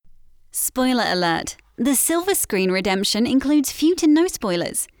Spoiler alert. The Silver Screen Redemption includes few to no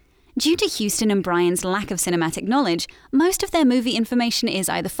spoilers. Due to Houston and Brian's lack of cinematic knowledge, most of their movie information is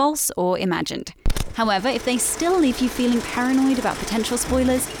either false or imagined. However, if they still leave you feeling paranoid about potential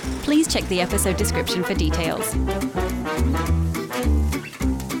spoilers, please check the episode description for details.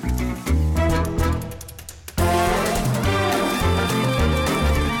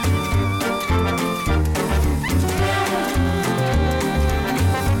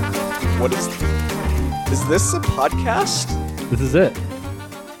 What is this a podcast? This is it.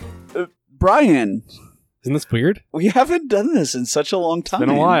 Brian, Isn't this weird? we haven't done this in such a long time. It's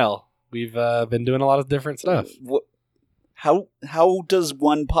been a while. We've been doing a lot of different stuff. How does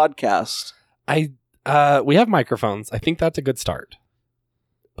one podcast? We have microphones. I think that's a good start.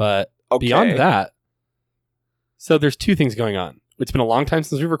 But Okay. beyond that, so there's two things going on. It's been a long time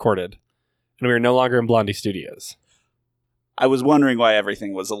since we recorded, and we are no longer in Blondie Studios. I was wondering why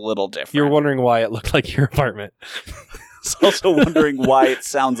everything was a little different. You're wondering why it looked like your apartment. I was also wondering why it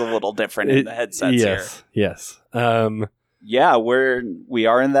sounds a little different in the headsets here. Yes. Yeah, we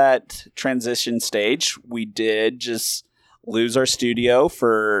are in that transition stage. We did just lose our studio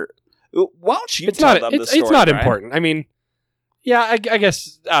for. Why don't you tell them the story? It's not Brian? important. I mean, yeah, I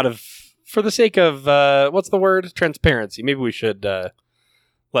guess for the sake of what's the word? Transparency. Maybe we should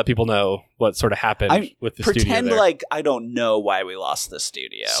let people know what sort of happened with the studio. Pretend there. like I don't know why we lost the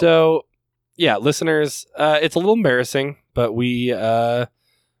studio. So, yeah, listeners, it's a little embarrassing, but we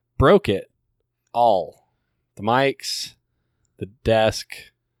broke it all. The mics, the desk,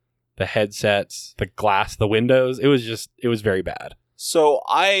 the headsets, the glass, the windows. It was very bad. So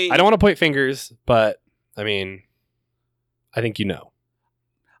I don't want to point fingers, but I mean, I think you know.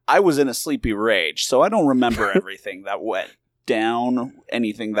 I was in a sleepy rage, so I don't remember everything that went down,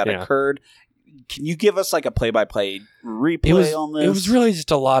 anything that occurred. Can you give us like a play-by-play replay on this? It was really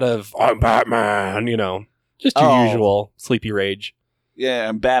just a lot of, I'm Batman, just your usual sleepy rage. Yeah,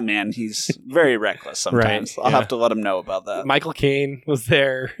 and Batman, he's very reckless sometimes. Right, I'll yeah. have to let him know about that. Michael Caine was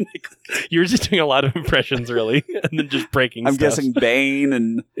there. You were just doing a lot of impressions, really, and then just breaking I'm stuff. guessing Bane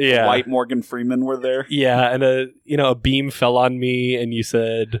and White Morgan Freeman were there. Yeah, and a beam fell on me, and you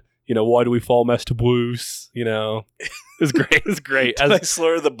said, why do we fall, Master Bruce? It was great. It was great. Did I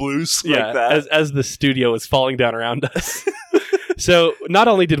slur the blues like that? As the studio was falling down around us. So not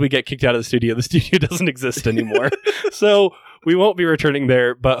only did we get kicked out of the studio doesn't exist anymore. So we won't be returning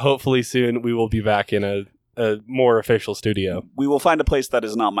there, but hopefully soon we will be back in a more official studio. We will find a place that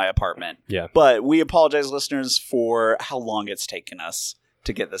is not my apartment. Yeah. But we apologize, listeners, for how long it's taken us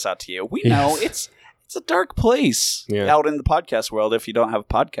to get this out to you. We know it's a dark place out in the podcast world if you don't have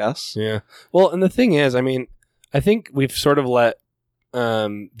podcasts. Yeah. Well, and the thing is, I mean, I think we've sort of let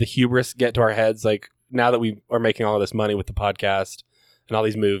the hubris get to our heads. Like, now that we are making all of this money with the podcast and all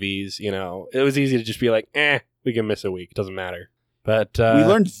these movies, it was easy to just be like, we can miss a week. It doesn't matter. But we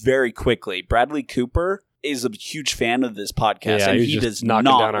learned very quickly. Bradley Cooper is a huge fan of this podcast, and he does not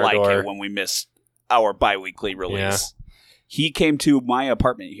like it when we miss our bi-weekly release. Yeah. He came to my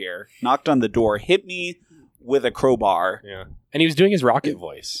apartment here, knocked on the door, hit me with a crowbar. Yeah. And he was doing his rocket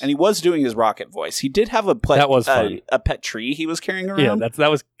voice. And he was doing his rocket voice. He did have that was fun. A pet tree he was carrying around. Yeah,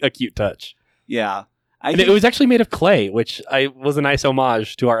 that was a cute touch. Yeah. It was actually made of clay, which was a nice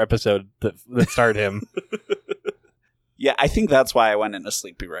homage to our episode that starred him. Yeah, I think that's why I went into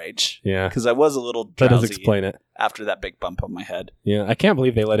sleepy rage. Yeah. Because I was a little drowsy. That does explain it. After that big bump on my head. Yeah, I can't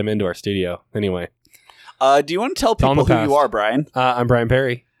believe they let him into our studio. Anyway. Do you want to tell people who you are, Brian? I'm Brian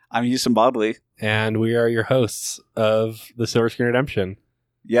Perry. I'm Houston Bodley. And we are your hosts of the Silver Screen Redemption.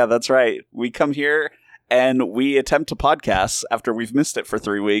 Yeah, that's right. We come here and we attempt to podcast after we've missed it for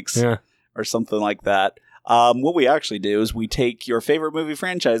 3 weeks. Yeah. Or something like that. What we actually do is we take your favorite movie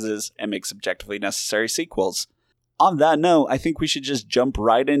franchises and make subjectively necessary sequels. On that note, I think we should just jump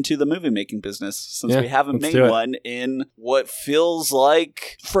right into the movie making business since we haven't made one in what feels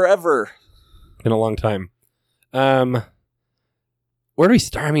like forever. Been a long time. Where do we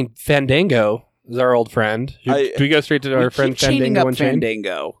start? I mean, Fandango is our old friend. Do we go straight to our friend Fandango Unchained?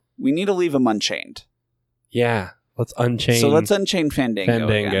 Fandango. We need to leave him unchained. Yeah, let's unchain. So let's unchain Fandango.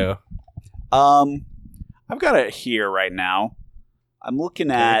 Again. I've got it here right now. I'm looking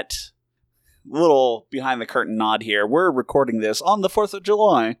at a little behind the curtain nod here. We're recording this on the 4th of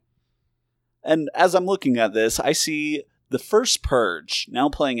July. And as I'm looking at this, I see The First Purge now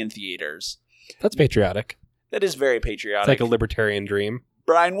playing in theaters. That's patriotic. That is very patriotic. It's like a libertarian dream.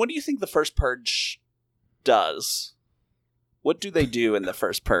 Brian, what do you think The First Purge does? What do they do in The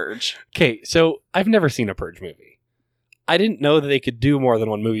First Purge? Okay, so I've never seen a Purge movie. I didn't know that they could do more than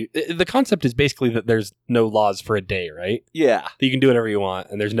one movie. The concept is basically that there's no laws for a day, right? Yeah. That you can do whatever you want,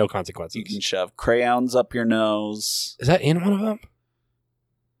 and there's no consequences. You can shove crayons up your nose. Is that in one of them?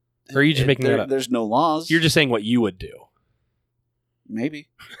 Or are you just making that up? There's no laws. You're just saying what you would do. Maybe.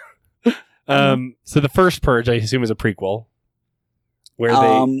 So the first Purge, I assume, is a prequel,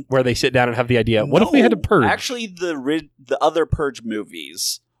 where they sit down and have the idea. What if we had to purge? Actually, the other Purge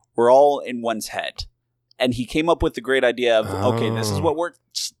movies were all in one's head, and he came up with the great idea of okay, this is what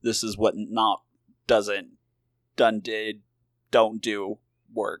works, this is what not doesn't, don't do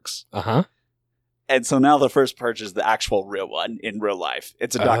works. And so now the first Purge is the actual real one in real life.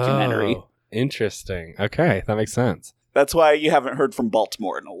 It's a documentary. Oh, interesting. Okay, that makes sense. That's why you haven't heard from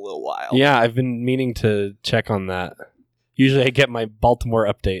Baltimore in a little while. Yeah, I've been meaning to check on that. Usually I get my Baltimore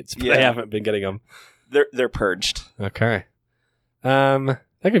updates, but I haven't been getting them. They're purged. Okay. That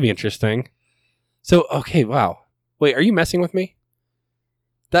could be interesting. So, okay, wow. Wait, are you messing with me?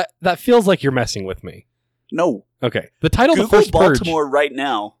 That feels like you're messing with me. No. Okay. The title Google of the first Baltimore Purge. Right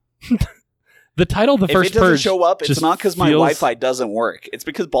now. The title of the first If it doesn't Purge show up, it's just not because my feels- Wi-Fi doesn't work. It's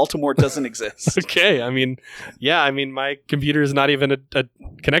because Baltimore doesn't exist. Okay, I mean, my computer is not even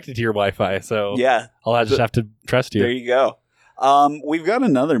connected to your Wi-Fi, so Yeah, I'll just have to trust you. there you go. We've got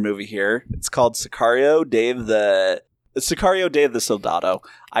another movie here. It's called Sicario: Day of the Soldado.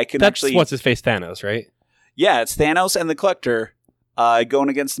 That's what's his face, Thanos, right? Yeah, it's Thanos and the Collector going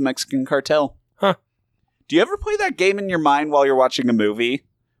against the Mexican cartel. Huh. Do you ever play that game in your mind while you're watching a movie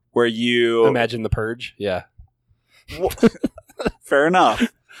where you Imagine the Purge. Yeah. Fair enough.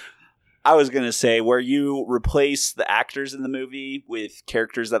 I was going to say where you replace the actors in the movie with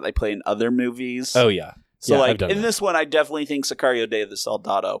characters that they play in other movies. Oh yeah. So Yeah, I've like done in that. this one, I definitely think Sicario: Day of the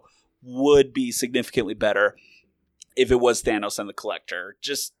Soldado would be significantly better if it was Thanos and the Collector.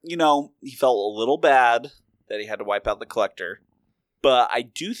 Just, he felt a little bad that he had to wipe out the Collector. But I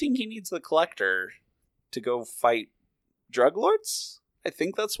do think he needs the Collector to go fight drug lords. I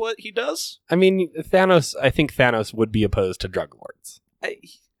think that's what he does. I mean, Thanos. I think Thanos would be opposed to drug lords.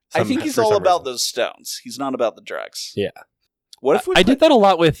 I think he's all about those stones. He's not about the drugs. Yeah. What if I did that a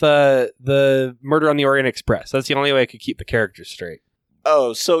lot with the Murder on the Orient Express. That's the only way I could keep the characters straight.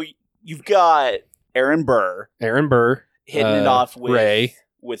 Oh, so you've got Aaron Burr hitting it off with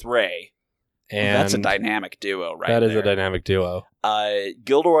Ray. And that's a dynamic duo, right? That is a dynamic duo.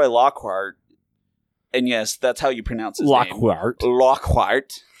 Gilderoy Lockhart, and yes, that's how you pronounce his name.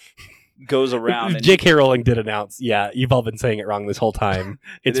 Lockhart goes around. And J.K. Rowling did announce, yeah, you've all been saying it wrong this whole time.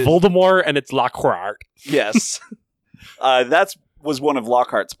 It's is. Voldemort and it's Lockhart. Yes. That was one of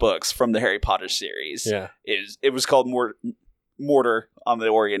Lockhart's books from the Harry Potter series. Yeah. It was called Mortar on the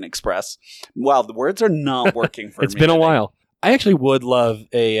Orient Express. Wow, the words are not working for me. It's been a while. I actually would love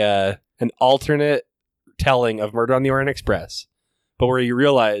an alternate telling of Murder on the Orient Express, but where you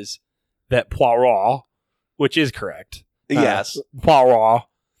realize that Poirot, which is correct. Yes. Poirot.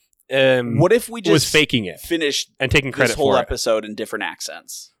 What if we just was faking it finished and taking credit this whole for episode in different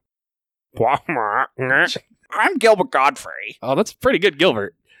accents? it? I'm Gilbert Godfrey. Oh, that's pretty good,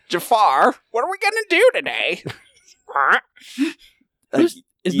 Gilbert. Jafar, what are we going to do today? Is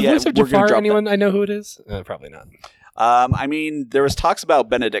the voice of we're gonna Jafar drop anyone I know who it is? Probably not. I mean, there was talks about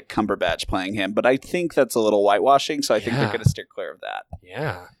Benedict Cumberbatch playing him, but I think that's a little whitewashing, so I think they're Yeah. going to steer clear of that.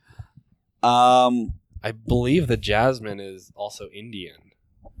 Yeah. Um, I believe that Jasmine is also Indian,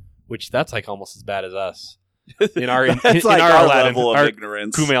 which that's like almost as bad as us. In our that's like our our Aladdin, level of our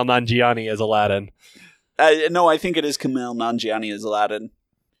ignorance. Kumail Nanjiani as Aladdin. No, I think it is Kumail Nanjiani as Aladdin,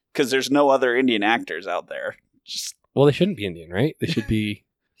 because there's no other Indian actors out there. Just Well, they shouldn't be Indian, right? They should be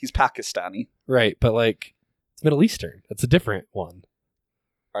he's Pakistani. right, but like it's Middle Eastern. That's a different one.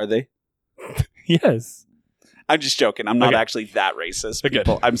 Are they? Yes. I'm just joking. I'm not Okay. actually that racist. Okay.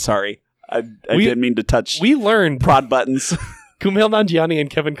 People. I'm sorry. I We- didn't mean to touch We learned prod buttons. Kumail Nanjiani and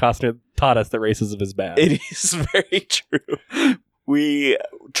Kevin Costner taught us that racism is bad. It is very true. We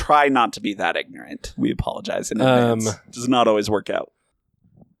try not to be that ignorant. We apologize in advance. Does not always work out.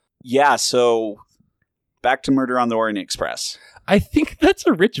 Yeah, so back to Murder on the Orient Express. I think that's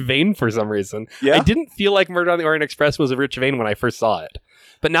a rich vein for some reason. Yeah? I didn't feel like Murder on the Orient Express was a rich vein when I first saw it.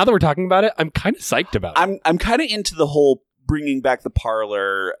 But now that we're talking about it, I'm kind of psyched about it. I'm kind of into the whole bringing back the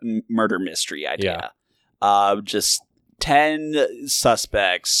parlor murder mystery idea. Just 10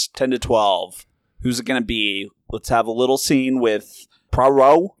 suspects, 10 to 12. Who's it going to be? Let's have a little scene with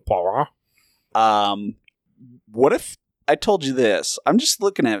Poirot. What if I told you this? I'm just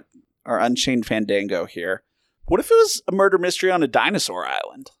looking at our Unchained Fandango here. What if it was a murder mystery on a dinosaur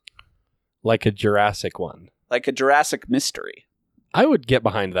island? Like a Jurassic one. Like a Jurassic mystery. I would get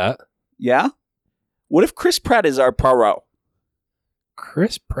behind that. Yeah? What if Chris Pratt is our Poirot?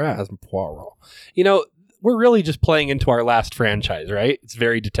 Chris Pratt as Poirot. You know, we're really just playing into our last franchise, right? It's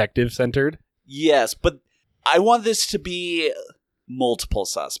very detective centered. Yes, but I want this to be multiple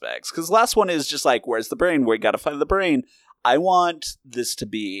suspects. Because the last one is just like, where's the brain? We got to find the brain. I want this to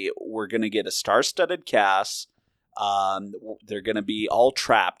be, we're going to get a star-studded cast. They're going to be all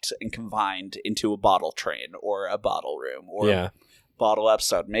trapped and confined into a bottle train or a bottle room or a bottle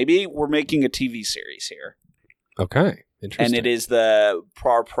episode. Maybe we're making a TV series here. Okay. Interesting. And it is the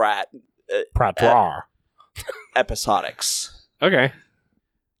Pratt episodics. Okay.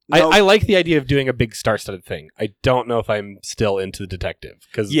 No, I like the idea of doing a big star-studded thing. I don't know if I'm still into the detective.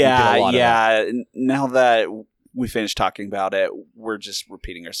 Now that we finished talking about it, we're just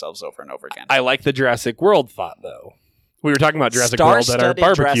repeating ourselves over and over again. I like the Jurassic World thought, though. We were talking about Jurassic World at our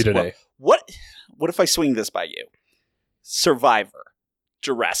barbecue today. What if I swing this by you? Survivor,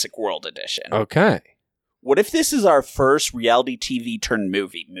 Jurassic World edition. Okay. What if this is our first reality TV turned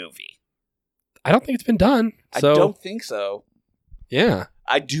movie? I don't think it's been done. So, I don't think so. Yeah.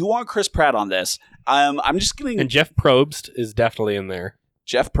 I do want Chris Pratt on this. I'm just going to... And Jeff Probst is definitely in there.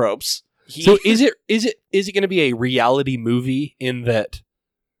 Jeff Probst. So is it going to be a reality movie in that,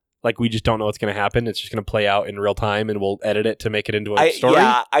 like, we just don't know what's going to happen? It's just going to play out in real time, and we'll edit it to make it into a story.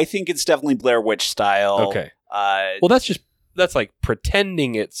 Yeah, I think it's definitely Blair Witch style. Okay. Well, that's like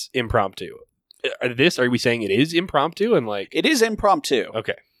pretending it's impromptu. Are we saying it is impromptu and like it is impromptu?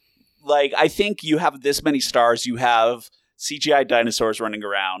 Okay. Like, I think you have this many stars. You have CGI dinosaurs running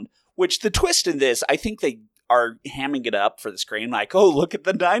around. Which the twist in this, I think they are hamming it up for the screen, like, oh, look at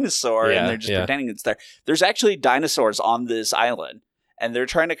the dinosaur, and they're just pretending it's there. There's actually dinosaurs on this island, and they're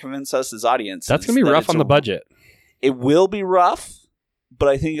trying to convince us as audience. That's going to be rough on the budget. It will be rough, but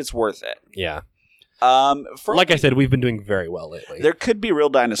I think it's worth it. Yeah. Like I said, we've been doing very well lately. There could be real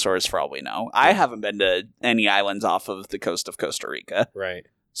dinosaurs for all we know. I haven't been to any islands off of the coast of Costa Rica. Right.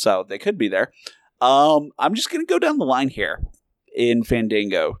 So they could be there. I'm just going to go down the line here in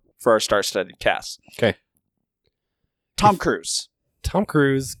Fandango for our star-studded cast. Okay. Tom Cruise. Tom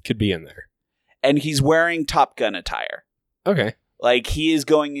Cruise could be in there. And he's wearing Top Gun attire. Okay. Like, he is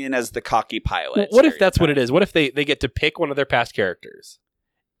going in as the cocky pilot. Well, what if that's what it is? What if they get to pick one of their past characters?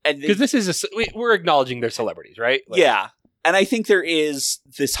 Because this is we're acknowledging their celebrities, right? Like, yeah. And I think there is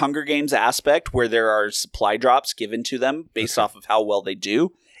this Hunger Games aspect where there are supply drops given to them based off of how well they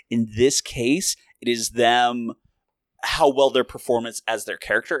do. In this case, it is them, how well their performance as their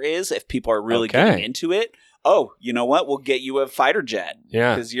character is. If people are really getting into it, oh, you know what? We'll get you a fighter jet.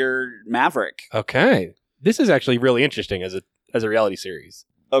 Yeah. Because you're Maverick. Okay. This is actually really interesting as a reality series.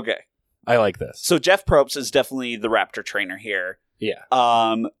 Okay. I like this. So Jeff Probst is definitely the Raptor trainer here. Yeah.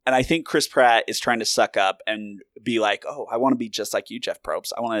 And I think Chris Pratt is trying to suck up and be like, oh, I want to be just like you, Jeff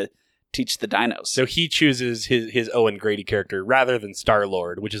Probst. I want to teach the dinos. So he chooses his Owen Grady character rather than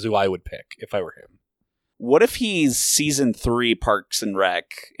Star-Lord, which is who I would pick if I were him. What if he's season 3 Parks and Rec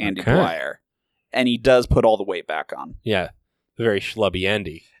Andy Dwyer, and he does put all the weight back on? Yeah. Very schlubby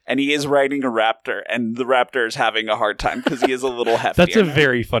Andy. And he is riding a raptor, and the raptor is having a hard time because he is a little heftier. That's a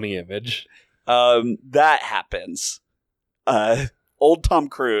very funny image. That happens. Old Tom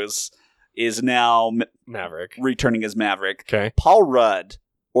Cruise is now Maverick, returning as Maverick. Okay. Paul Rudd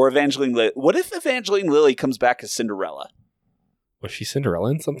or Evangeline Lilly. What if Evangeline Lilly comes back as Cinderella? Was she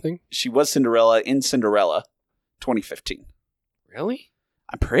Cinderella in something? She was Cinderella in Cinderella 2015. Really?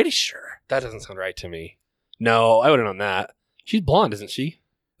 I'm pretty sure. That doesn't sound right to me. No, I would have known that. She's blonde, isn't she?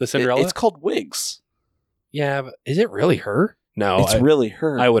 The Cinderella? It's called Wigs. Yeah, but is it really her? No. It's really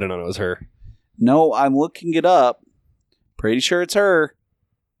her. I would have known it was her. No, I'm looking it up. Pretty sure it's her.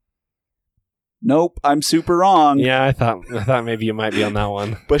 Nope, I'm super wrong. Yeah, I thought maybe you might be on that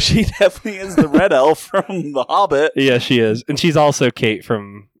one. But she definitely is the red elf from The Hobbit. Yeah, she is. And she's also Kate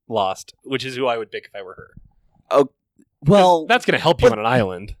from Lost, which is who I would pick if I were her. Oh, well, that's going to help you on an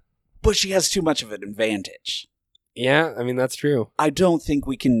island. But she has too much of an advantage. Yeah, I mean, that's true. I don't think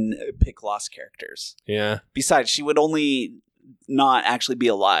we can pick Lost characters. Yeah. Besides, she would only not actually be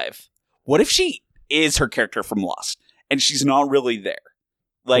alive. What if she is her character from Lost and she's not really there?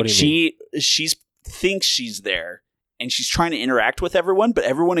 Like, she thinks she's there and she's trying to interact with everyone, but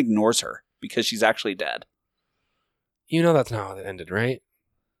everyone ignores her because she's actually dead. You know that's not how it ended, right?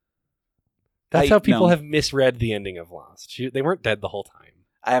 That's how people have misread the ending of Lost. They weren't dead the whole time.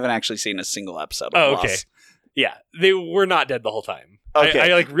 I haven't actually seen a single episode of Lost. Okay. Yeah, they were not dead the whole time.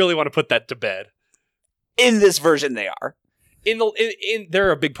 Okay. I really want to put that to bed. In this version, they are. There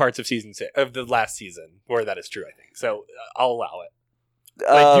are big parts of season 6 of the last season where that is true, I think. So I'll allow it.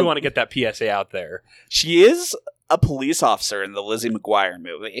 I do want to get that PSA out there. She is a police officer in the Lizzie McGuire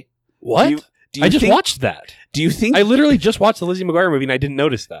movie. What? Do you I just think, watched that. Do you think? I literally just watched the Lizzie McGuire movie and I didn't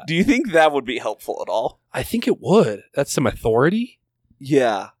notice that. Do you think that would be helpful at all? I think it would. That's some authority.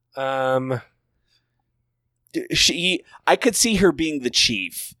 Yeah. Um, I could see her being the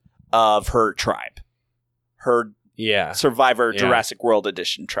chief of her tribe, her yeah. Survivor Yeah. Jurassic World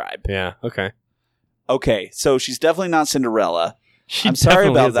Edition tribe. Yeah, okay. Okay, so she's definitely not Cinderella. She I'm sorry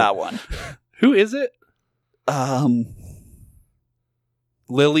definitely about isn't. that one. Who is it?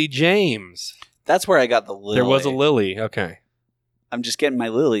 Lily James. That's where I got the Lily. There was a Lily. Okay. I'm just getting my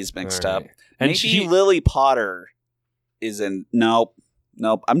Lilies mixed All up. right. And Maybe she Lily Potter is in. Nope.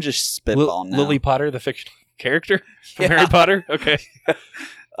 I'm just spitballing now. Lily Potter, the fictional character from Yeah. Harry Potter. Okay.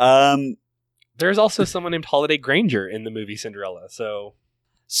 Um. There's also someone named Holiday Granger in the movie Cinderella. So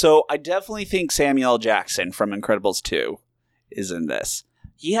So I definitely think Samuel L. Jackson from Incredibles 2 is in this.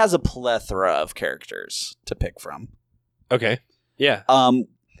 He has a plethora of characters to pick from. okay. Yeah.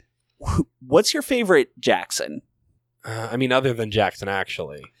 What's your favorite Jackson? I mean, other than Jackson,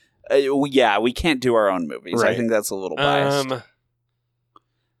 actually. Yeah, we can't do our own movies. I Right. think that's a little biased.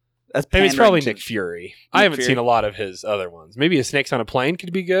 That's Maybe it's pandering probably to- Nick Fury. I haven't Fury? seen a lot of his other ones. Maybe a Snakes on a Plane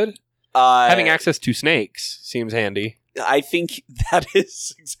could be good. Having access to snakes seems handy. I think that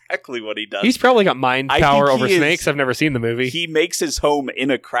is exactly what he does. He's probably got mind I power think over he is- snakes. I've never seen the movie. He makes his home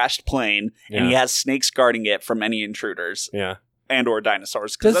in a crashed plane, and he Yeah. has snakes guarding it from any intruders Yeah. and or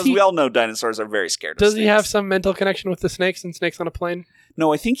dinosaurs. Because Does as he- we all know, dinosaurs are very scared of Does snakes. he have some mental connection with the snakes and Snakes on a Plane?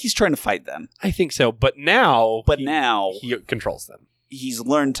 No, I think he's trying to fight them. I think so. But now, Now he controls them. he's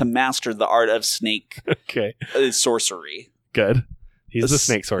learned to master the art of snake Okay. sorcery. Good. He's the S-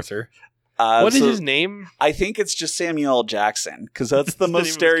 snake sorcerer. What is so his name? I think it's just Samuel L. Jackson, because that's the the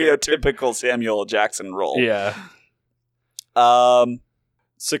most name of his character. stereotypical Samuel L. Jackson role. Yeah.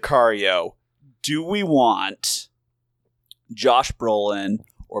 Sicario. Do we want Josh Brolin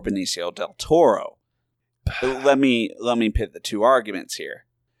or Benicio del Toro? Let me pit the two arguments here.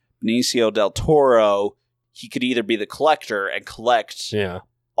 Benicio del Toro, he could either be the collector and collect Yeah.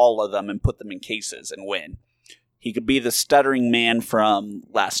 all of them and put them in cases and win. He could be the stuttering man from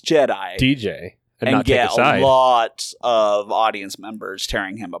Last Jedi DJ. And, and not take get a a side. lot of audience members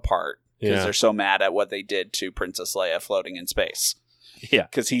tearing him apart because Yeah. they're so mad at what they did to Princess Leia floating in space. Yeah.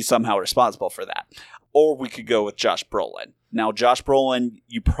 Because he's somehow responsible for that. Or we could go with Josh Brolin. Now, Josh Brolin,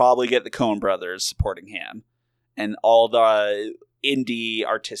 you probably get the Coen brothers supporting him and all the indie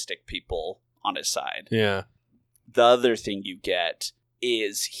artistic people on his side. Yeah. The other thing you get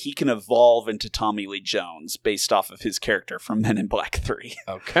is he can evolve into Tommy Lee Jones based off of his character from Men in Black 3.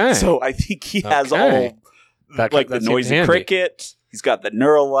 Okay. So I think he has Okay. all That- like that the seems noisy handy. cricket. He's got the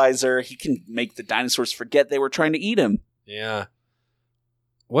neuralizer. He can make the dinosaurs forget they were trying to eat him. Yeah.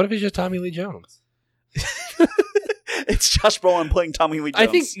 What if it's just Tommy Lee Jones? It's Josh Brolin playing Tommy Lee Jones.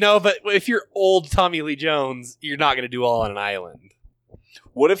 I think no, but if you're old Tommy Lee Jones, you're not going to do all on an island.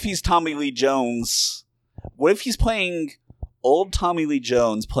 What if he's Tommy Lee Jones? What if he's playing old Tommy Lee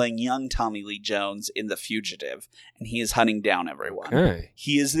Jones playing young Tommy Lee Jones in The Fugitive, and he is hunting down everyone? Okay.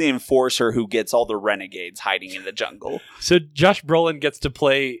 He is the enforcer who gets all the renegades hiding in the jungle. So Josh Brolin gets to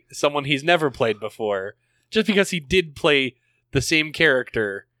play someone he's never played before, just because he did play the same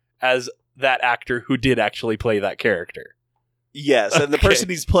character as that actor who did actually play that character. Yes, and the Okay. person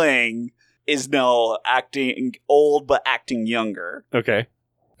he's playing is now acting old but acting younger. Okay.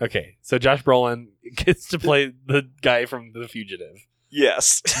 Okay. So Josh Brolin gets to play the guy from The Fugitive,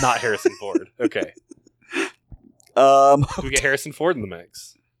 Yes. not Harrison Ford. Okay. We get Harrison Ford in the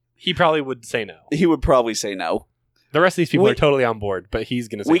mix. He probably would say no. He would probably say no. The rest of these people We- are totally on board, but he's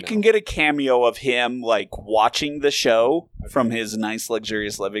going to say We no. can get a cameo of him like watching the show from his nice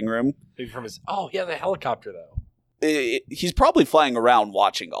luxurious living room. Maybe from his. Oh, yeah, the helicopter though. He's probably flying around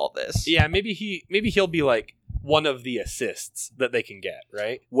watching all this. Yeah, maybe he'll be like one of the assists that they can get,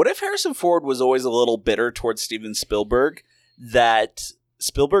 right? What if Harrison Ford was always a little bitter towards Steven Spielberg that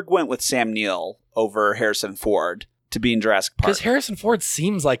Spielberg went with Sam Neill over Harrison Ford to be in Jurassic Park? Because Harrison Ford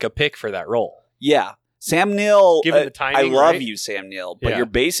seems like a pick for that role. Yeah. Sam Neill, Given the I timing, love right? you, Sam Neill, but Yeah. you're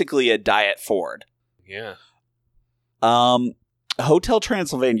basically a diet Ford. Yeah, Hotel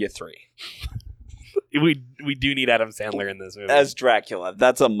Transylvania 3 we do need Adam Sandler in this movie. as Dracula.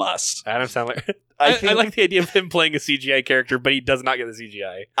 That's a must. Adam Sandler. I I think like the idea of him playing a CGI character, but he does not get the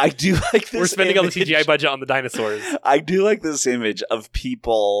CGI. I do like this. We're spending all the image. CGI budget on the dinosaurs. I do like this image of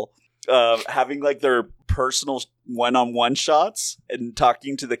people having like their personal one-on-one shots and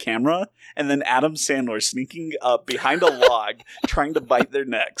talking to the camera, and then Adam Sandler sneaking up behind a log trying to bite their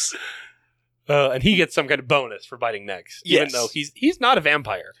necks. And he gets some kind of bonus for biting necks, even Yes. though he's not a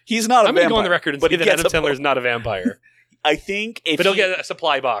vampire. He's not a I'm going to vampire. go on the record and but say he that gets Adam a Sandler is not a vampire. I think if But he'll get a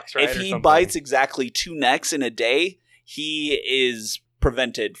supply box, right? if or he something. bites exactly 2 necks in a day, he is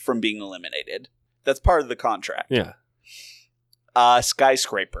prevented from being eliminated. That's part of the contract. Yeah.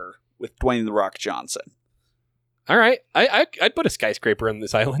 Skyscraper with Dwayne The Rock Johnson. All right. I'd put a skyscraper on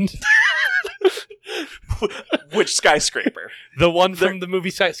this island. Which skyscraper? The one from the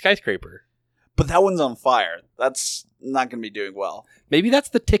movie Skyscraper. But that one's on fire. That's not going to be doing well. Maybe that's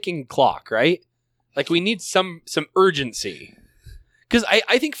the ticking clock, right? Like we need some urgency. Because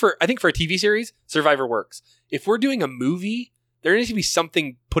I think for a TV series, Survivor works. If we're doing a movie, there needs to be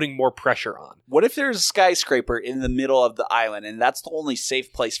something putting more pressure on. What if there's a skyscraper in the middle of the island and that's the only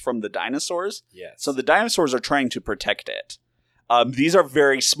safe place from the dinosaurs? Yes. So the dinosaurs are trying to protect it. These are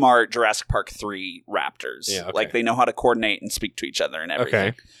very smart Jurassic Park 3 raptors. Yeah, okay. Like they know how to coordinate and speak to each other and everything.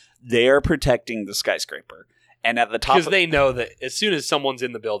 Okay. They are protecting the skyscraper. And at the top Because they know that as soon as someone's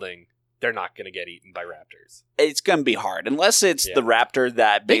in the building, they're not going to get eaten by raptors. it's going to be hard. Unless it's Yeah. the raptor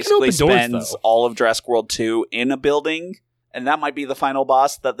that They can basically open doors, spends though. all of Jurassic World 2 in a building. And that might be the final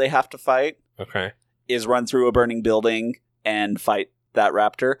boss that they have to fight. Okay. Is run through a burning building and fight that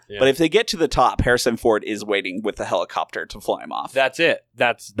raptor. Yeah. But if they get to the top, Harrison Ford is waiting with a helicopter to fly him off. That's it.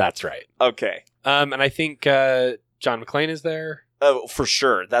 That's right. Okay. And I think John McClane is there Oh, for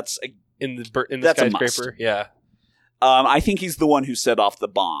sure. That's in the That's a skyscraper. Yeah. I think he's the one who set off the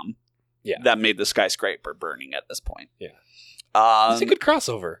bomb. Yeah. That made the skyscraper burning at this point. Yeah. It's a good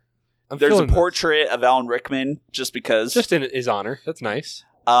crossover. There's a feeling this. portrait of Alan Rickman just because. Just in his honor. That's nice.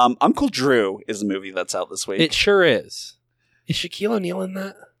 Uncle Drew is a movie that's out this week. It sure is. Is Shaquille O'Neal in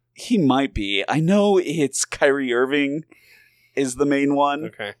that? He might be. I know it's Kyrie Irving is the main one.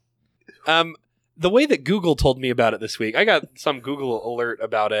 Okay. The way that Google told me about it this week, I got some Google alert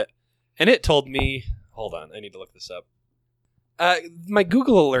about it, and it told me. Hold on, I need to look this up. My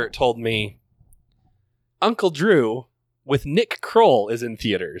Google alert told me Uncle Drew with Nick Kroll is in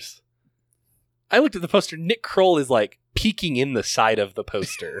theaters. I looked at the poster. Nick Kroll is like peeking in the side of the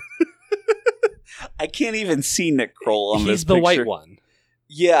poster. I can't even see Nick Kroll on this He's the picture. white one.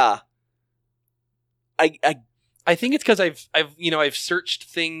 Yeah. I think it's because I've searched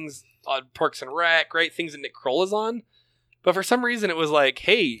things on Parks and Rec, right? Things that Nick Kroll is on. But for some reason it was like,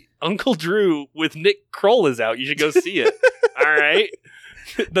 hey, Uncle Drew with Nick Kroll is out. You should go see it. All right.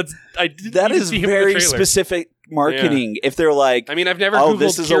 That is very specific marketing. If they're like, I mean, I've never oh, Googled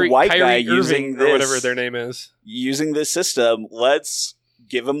this is a white Kyrie guy Irving using or this, whatever their name is. using this system, let's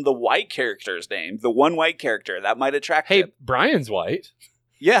give him the white character's name. The one white character. That might attract Hey, him. Brian's white.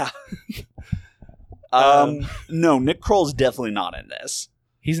 Yeah. No, Nick Kroll's definitely not in this.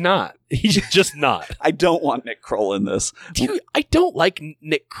 He's not. He's just not. I don't want Nick Kroll in this. Dude, I don't like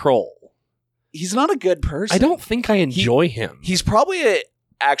Nick Kroll. He's not a good person. I don't think I enjoy him. He's probably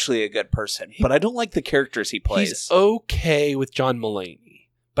actually a good person, but I don't like the characters he plays. He's okay with John Mulaney,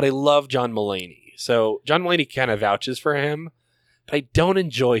 but I love John Mulaney. So John Mulaney kind of vouches for him, but I don't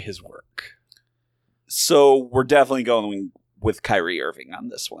enjoy his work. So we're definitely going with Kyrie Irving on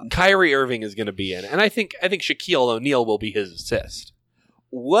this one. Kyrie Irving is going to be in, and I think Shaquille O'Neal will be his assist.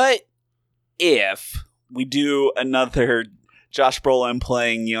 What if we do another Josh Brolin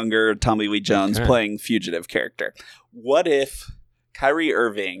playing younger Tommy Lee Jones playing fugitive character? What if Kyrie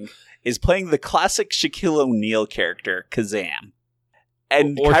Irving is playing the classic Shaquille O'Neal character, Kazam?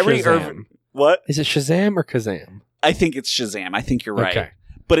 And Or Kyrie Shazam. Irving... What? Is it Shazam or Kazam? I think it's Shazam. I think you're right. Okay.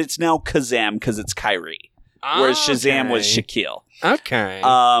 But it's now Kazam because it's Kyrie. Whereas Shazam was Shaquille. Okay.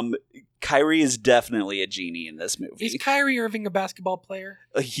 Kyrie is definitely a genie in this movie. Is Kyrie Irving a basketball player?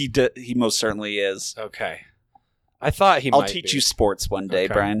 He most certainly is. Okay. I thought he I'll might teach be. you sports one day,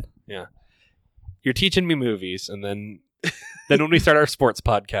 Okay. Brian. Yeah. You're teaching me movies, and then when we start our sports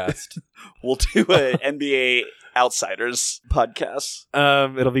podcast, We'll do an NBA Outsiders podcast.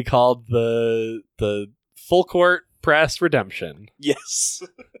 it'll be called the Full Court Press Redemption, Yes.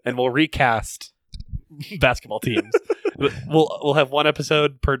 and we'll recast basketball teams. We'll have one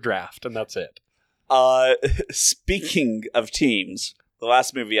episode per draft, and that's it. Speaking of teams, the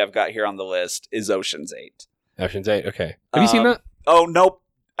last movie I've got here on the list is Ocean's 8. Ocean's 8. Okay. Have you seen that? Oh, nope.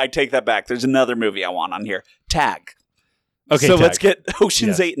 I take that back. There's another movie I want on here. Tag. Okay. So Tag. let's get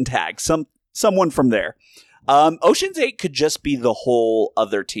Ocean's Yes. 8 and Tag. Someone from there. Ocean's 8 could just be the whole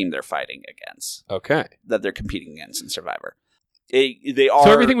other team they're fighting against, Okay. that they're competing against in Survivor. They are...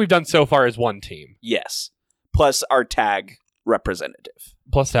 So everything we've done so far is one team. Yes. Plus our Tag representative.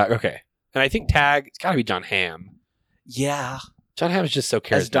 Plus Tag. Okay. And I think Tag, it's got to be John Hamm. Yeah. John Hamm is just so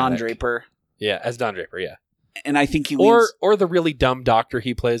charismatic. As Don Draper. Yeah, as Don Draper, yeah. And I think he leans... Or the really dumb doctor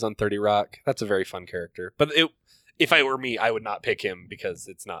he plays on 30 Rock. That's a very fun character. But if I were me, I would not pick him because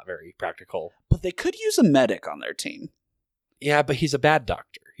it's not very practical. But they could use a medic on their team. Yeah, but he's a bad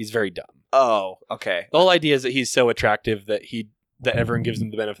doctor. He's very dumb. Oh, okay. The whole idea is that he's so attractive that everyone gives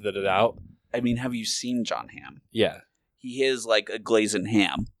him the benefit of the doubt. I mean, have you seen John Hamm? Yeah. He is like a glazing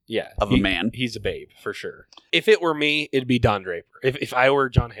ham Yeah. of a man. He's a babe, for sure. If it were me, it'd be Don Draper. If I were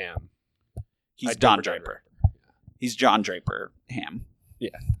John Hamm. He's I'd Don go for Draper. He's John Draper Ham.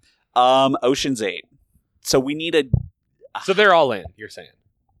 Yeah. Ocean's 8. So we need a... So they're all in, you're saying.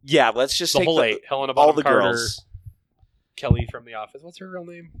 Yeah, let's just The take whole 8. Helena all Bonham the Carter, girls. Kelly from The Office. What's her real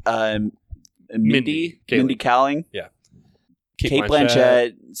name? Mindy Kaling. Kaling. Yeah. Kate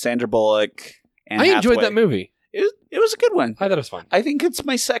Blanchett, Sandra Bullock, Anne I enjoyed Hathaway. that movie. It was a good one. I thought it was fun. I think it's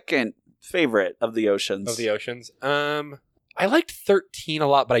my second favorite of the Oceans. Of the Oceans. I liked 13 a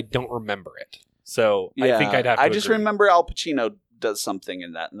lot, but I don't remember it. So Yeah, I think I'd have to I just agree. remember Al Pacino does something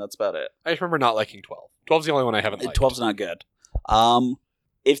in that, and that's about it. I just remember not liking 12. 12's the only one I haven't liked. 12's not good.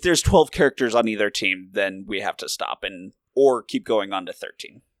 If there's 12 characters on either team, then we have to stop or keep going on to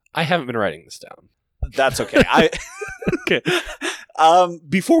 13. I haven't been writing this down. That's okay. Okay.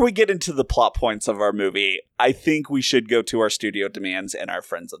 Before we get into the plot points of our movie, I think we should go to our studio demands and our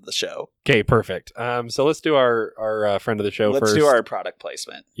friends of the show. Okay, perfect. So let's do our friend of the show Let's first. do our product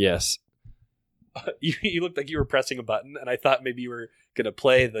placement. Yes. You looked like you were pressing a button, and I thought maybe you were going to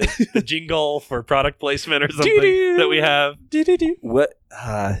play the jingle for product placement or something that we have. What?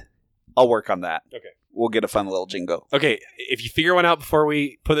 I'll work on that. Okay. We'll get a fun little jingle. Okay, if you figure one out before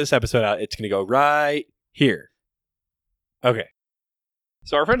we put this episode out, it's going to go right here. Okay.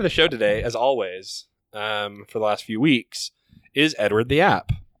 So our friend of the show today, as always, for the last few weeks, is Edward the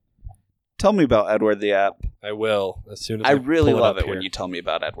App. Tell me about Edward the App. I will, as soon as I really pull love up it when here. you tell me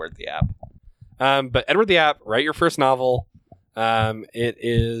about Edward the App. But Edward the App, write your first novel. It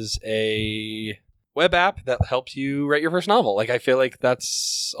is a web app that helps you write your first novel. Like, I feel like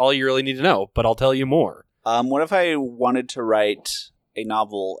that's all you really need to know, but I'll tell you more. What if I wanted to write a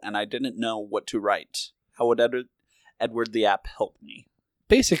novel and I didn't know what to write? How would Edward the App help me?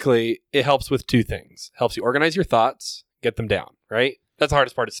 Basically, it helps with two things. Helps you organize your thoughts, get them down, right? That's the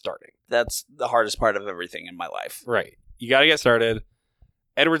hardest part of starting. That's the hardest part of everything in my life. Right. You got to get started.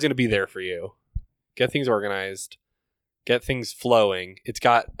 Edward's going to be there for you. Get things organized. Get things flowing. It's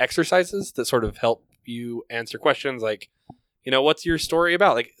got exercises that sort of help you answer questions like, what's your story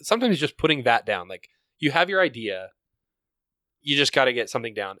about? Like, sometimes just putting that down. Like, you have your idea. You just got to get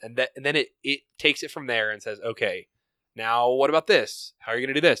something down. And then it takes it from there and says, okay, now what about this? How are you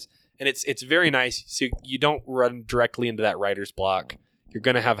going to do this? And it's very nice. So you don't run directly into that writer's block. You're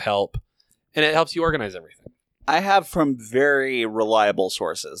going to have help. And it helps you organize everything. I have from very reliable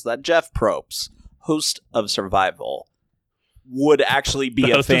sources that Jeff Probst, host of Survival, would actually be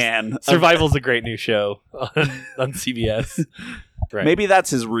The a host of fan. Survival's a great new show on CBS. Right. Maybe that's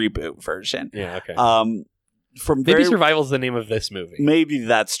his reboot version. Yeah, okay. From Maybe very, Survival's the name of this movie. maybe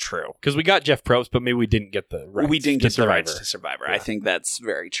that's true. Because we got Jeff Probst, but maybe we didn't get the rights We didn't to get the rights Survivor. to Survivor. Yeah. I think that's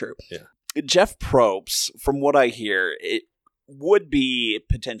very true. Yeah. Jeff Probst, from what I hear, it would be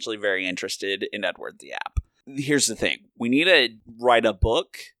potentially very interested in Edward the App. Here's the thing. We need to write a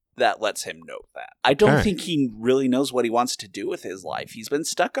book that lets him know that. I don't Okay. think he really knows what he wants to do with his life. He's been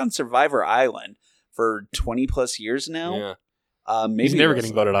stuck on Survivor Island for 20 plus years now. Yeah. Maybe He's never less.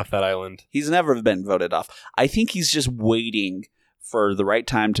 getting voted off that island. He's never been voted off. I think he's just waiting for the right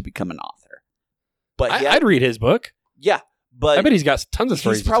time to become an author. But I'd read his book. yeah, but I bet he's got tons of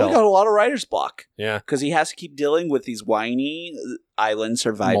stories he's to probably tell. got a lot of writer's block. Yeah. Because he has to keep dealing with these whiny island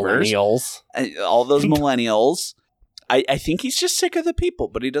survivors. Millennials. All those millennials. I think he's just sick of the people,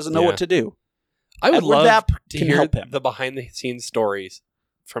 but he doesn't know Yeah. what to do. I would Edward love App to can hear help him. the behind-the-scenes stories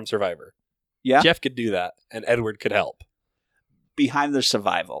from Survivor. Yeah? Jeff could do that, and Edward could help. Behind their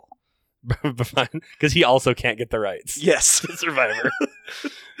survival. Because he also can't get the rights Yes. to Survivor.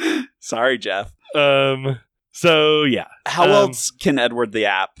 Sorry, Jeff. So, yeah. How else can Edward the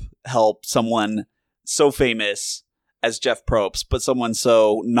App help someone so famous as Jeff Probst, but someone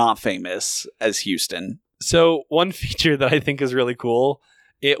so not famous as Houston? So one feature that I think is really cool,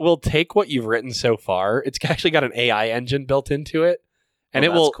 it will take what you've written so far. It's actually got an AI engine built into it. And Oh,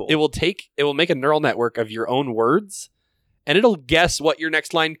 it will that's cool. it will make a neural network of your own words, and it'll guess what your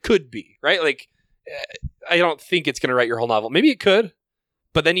next line could be, right? Like, I don't think it's going to write your whole novel. Maybe it could,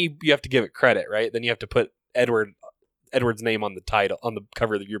 but then you have to give it credit, right? Then you have to put Edward's name on the title, on the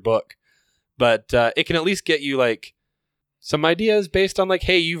cover of your book. But it can at least get you like some ideas based on like,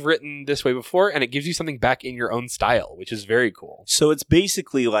 hey, you've written this way before, and it gives you something back in your own style, which is very cool. So it's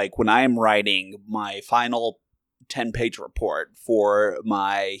basically like when I am writing my final 10-page report for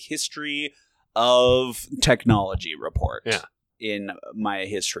my history of technology report Yeah. in my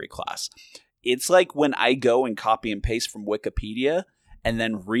history class. It's like when I go and copy and paste from Wikipedia and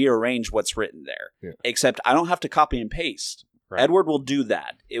then rearrange what's written there. Yeah. Except I don't have to copy and paste. Right. Edward will do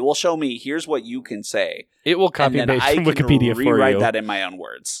that. It will show me, here's what you can say. It will copy and then paste from I can Wikipedia for rewrite you. that in my own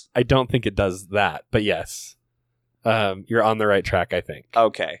words. I don't think it does that, but yes. You're on the right track, I think.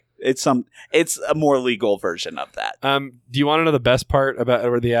 Okay. It's a more legal version of that. Do you want to know the best part about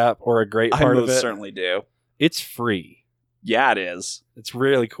Edward the App, or a great part I of most it? certainly do. It's free. Yeah, it is. It's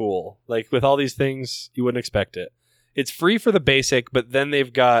really cool. Like, with all these things, you wouldn't expect it. It's free for the basic, but then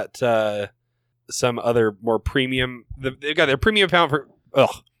they've got some other more premium. They've got their premium account for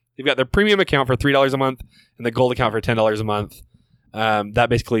they've got their premium account for $3 a month and the gold account for $10 a month. That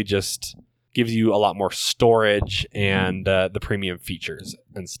basically just gives you a lot more storage and the premium features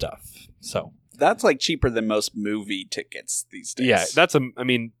and stuff. So That's like cheaper than most movie tickets these days. yeah, that's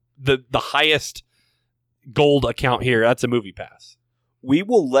the highest gold account here. That's a movie pass. We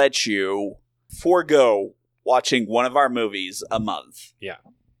will let you forego watching one of our movies a month. Yeah.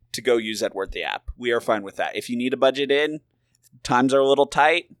 To go use Edward the App. We are fine with that. If you need a budget in, times are a little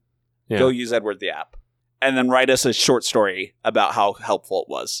tight, go use Edward the App. And then write us a short story about how helpful it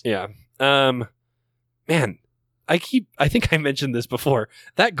was. Yeah. Man, I think I mentioned this before.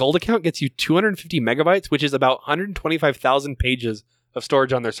 That gold account gets you 250 megabytes, which is about 125,000 pages of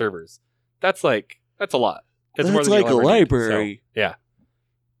storage on their servers. That's a lot. It's more than like you'll a ever need. library. So, yeah.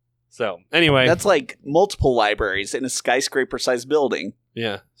 So, anyway. That's like multiple libraries in a skyscraper-sized building,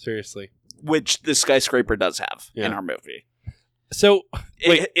 Yeah, seriously. which the skyscraper does have in Yeah. our movie. So,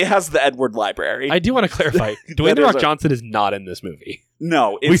 wait. It has the Edward Library. I do want to clarify. Dwayne That The is Rock a- Johnson is not in this movie.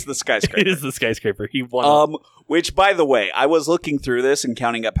 No, it's the skyscraper. It is the skyscraper. He won. Which, by the way, I was looking through this and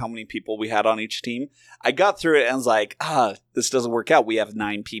counting up how many people we had on each team. I got through it and was like, this doesn't work out. We have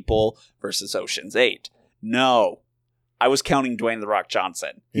 9 people versus Ocean's 8. No. I was counting Dwayne The Rock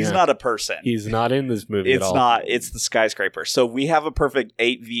Johnson. He's Yeah. not a person. He's not in this movie at all. It's not. It's the skyscraper. So we have a perfect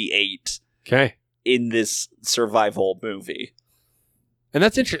 8v8 Okay. in this survival movie. And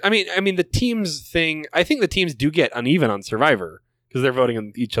that's interesting. I mean, the teams thing, I think the teams do get uneven on Survivor because they're voting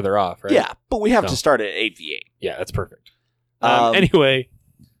on each other off, right? Yeah, but we have So. to start at 8v8. Yeah, that's perfect. Anyway,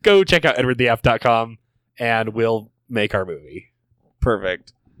 Go check out edwardtheapp.com and we'll make our movie.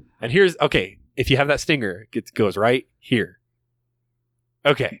 perfect. And if you have that stinger, it goes right here.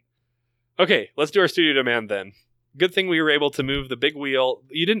 Okay, let's do our studio demand then. Good thing we were able to move the big wheel.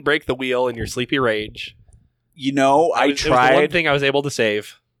 You didn't break the wheel in your sleepy rage. You know, I It was the one tried. thing I was able to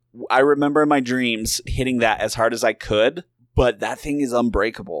save. I remember in my dreams hitting that as hard as I could, but that thing is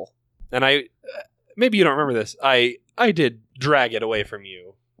unbreakable. And maybe you don't remember this. I did drag it away from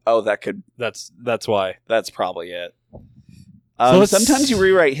you. Oh, that's why. That's probably it. So Sometimes you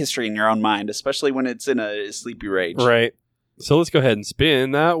rewrite history in your own mind, especially when it's in a sleepy rage. Right. So let's go ahead and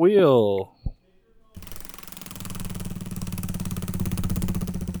spin that wheel.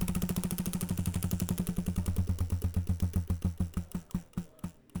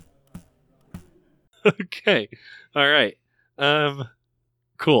 Okay. All right.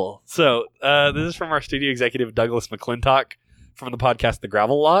 Cool. So this is from our studio executive, Douglas McClintock, from the podcast The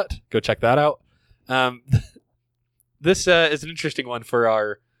Gravel Lot. Go check that out. This is an interesting one for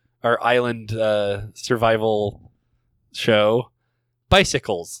our island survival show.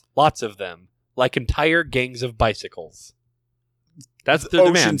 Bicycles. Lots of them. Like entire gangs of bicycles. That's the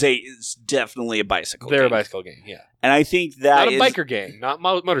demand. Ocean's 8 is definitely a bicycle They're gang. a bicycle gang, yeah. And I think that Not a is biker gang, not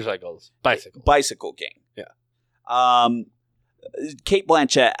motorcycles. Bicycles. bicycle gang. Yeah. Kate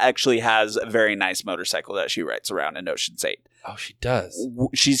Blanchett actually has a very nice motorcycle that she rides around in Ocean's 8. Oh, she does.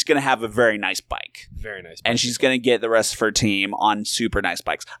 She's going to have a very nice bike. Very nice. And she's going to get the rest of her team on super nice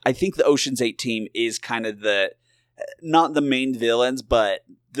bikes. I think the Ocean's 8 team is kind of not the main villains, but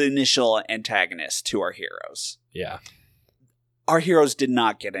the initial antagonist to our heroes. Yeah. Our heroes did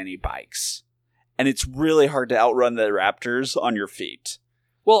not get any bikes. And it's really hard to outrun the Raptors on your feet.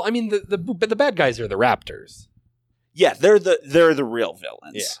 Well, I mean, the bad guys are the Raptors. Yeah, they're the real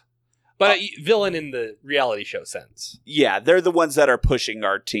villains. Yeah. But villain in the reality show sense. Yeah, they're the ones that are pushing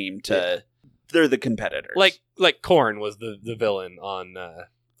our team to. Yeah. They're the competitors. Like Korn was the villain on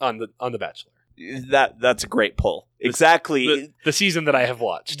the Bachelor. That's a great pull. Exactly. The season that I have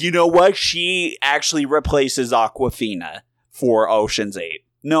watched. You know what? She actually replaces Aquafina for Ocean's 8.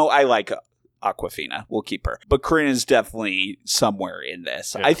 No, I like Aquafina. We'll keep her. But Corinne is definitely somewhere in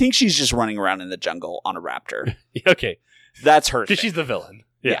this. Yeah. I think she's just running around in the jungle on a raptor. Okay. That's her Because thing. she's the villain.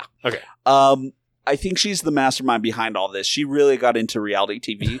 Yeah. Okay. I think she's the mastermind behind all this. She really got into reality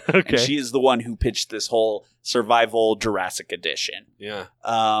TV. Okay. And she is the one who pitched this whole survival Jurassic edition. Yeah.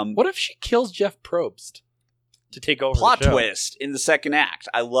 Um, What if she kills Jeff Probst to take over plot the show? twist in the second act.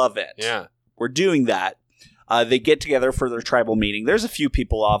 I love it. Yeah. we're doing that. They get together for their tribal meeting. There's a few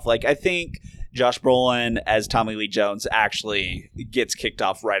people off. Like, I think Josh Brolin as Tommy Lee Jones actually gets kicked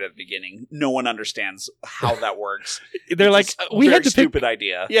off right at the beginning. No one understands how that works. They're like, we had to stupid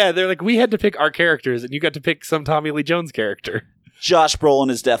idea. Yeah, they're like, we had to pick our characters, and you got to pick some Tommy Lee Jones character. Josh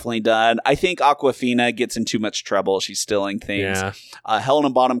Brolin is definitely done. I think Awkwafina gets in too much trouble. She's stealing things. Yeah. Helena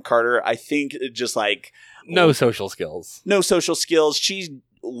Bonham Carter, I think, just like no social skills. No social skills. She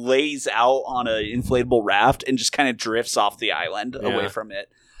lays out on an inflatable raft and just kind of drifts off the island away from it.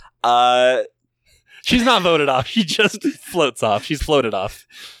 She's not voted off. She just floats off. She's floated off.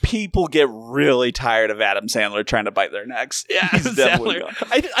 People get really tired of Adam Sandler trying to bite their necks. Yeah, Sandler.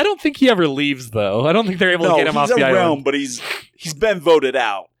 I don't think he ever leaves, though. I don't think they're able to get him off the island. But he's been voted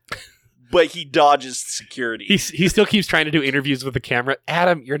out. But he dodges security. He still keeps trying to do interviews with the camera.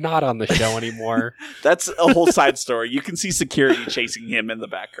 Adam, you're not on the show anymore. That's a whole side story. You can see security chasing him in the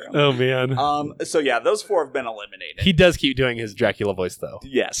background. Oh, man. So yeah, those 4 have been eliminated. He does keep doing his Dracula voice, though.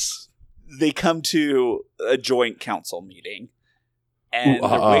 Yes. They come to a joint council meeting. And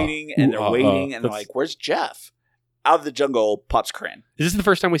they're waiting, and they're waiting, and they're like, where's Jeff? Out of the jungle pops Corinne. Is this the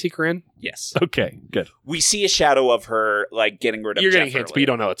first time we see Corinne? Yes. Okay, good. We see a shadow of her, like, getting rid of You're Jeff getting hints, earlier. but you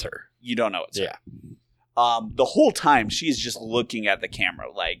don't know it's her. You don't know it's her. Yeah. The whole time, she's just looking at the camera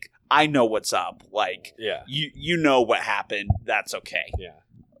like, I know what's up. Like, yeah. you know what happened. That's okay.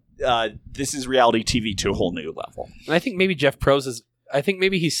 Yeah. This is reality TV to a whole new level. And I think maybe Jeff Probst is... I think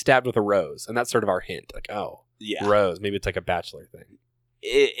maybe he's stabbed with a rose, and that's sort of our hint. Like, oh, yeah, rose. Maybe it's like a Bachelor thing.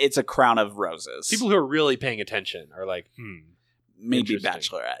 It's a crown of roses. People who are really paying attention are like, maybe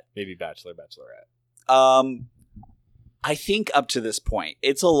Bachelorette. Maybe Bachelorette. I think up to this point,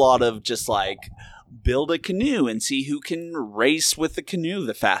 it's a lot of just like build a canoe and see who can race with the canoe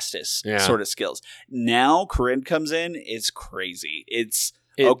the fastest sort of skills. Now Corinne comes in, it's crazy. It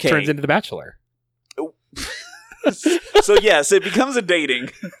turns into The Bachelor. So yes, it becomes a dating.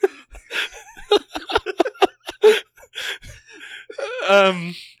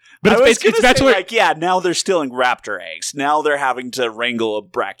 But it's Bachelor. Like, yeah, now they're stealing raptor eggs. Now they're having to wrangle a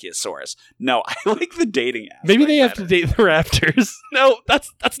brachiosaurus. No, I like the dating app. Maybe they have to date the raptors. No,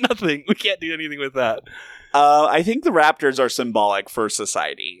 that's nothing. We can't do anything with that. I think the raptors are symbolic for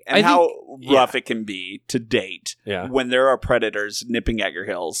society and how rough it can be to date when there are predators nipping at your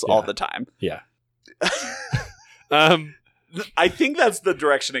heels all the time. Yeah. I think that's the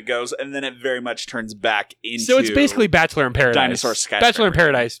direction it goes, and then it very much turns back into... So it's basically Bachelor in Paradise. Dinosaur skyscraper. Bachelor in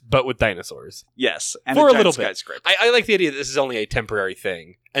Paradise, but with dinosaurs. Yes. And for a little bit. I like the idea that this is only a temporary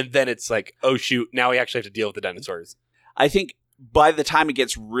thing, and then it's like, oh shoot, now we actually have to deal with the dinosaurs. I think by the time it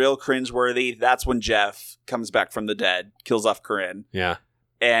gets real cringeworthy, that's when Jeff comes back from the dead, kills off Corinne. Yeah.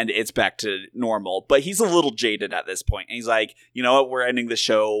 And it's back to normal. But he's a little jaded at this point. And he's like, you know what? We're ending the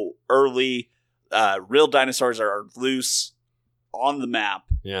show early. Real dinosaurs are loose on the map.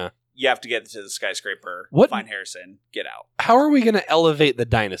 Yeah. You have to get to the skyscraper, find Harrison, get out. How are we going to elevate the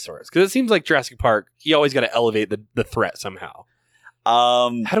dinosaurs? Because it seems like Jurassic Park, you always got to elevate the threat somehow. How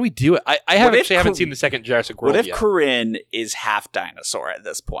do we do it? I haven't seen the second Jurassic World yet. What if Corinne is half dinosaur at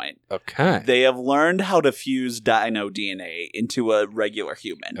this point? Okay. They have learned how to fuse dino DNA into a regular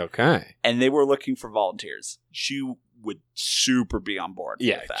human. Okay. And they were looking for volunteers. She would super be on board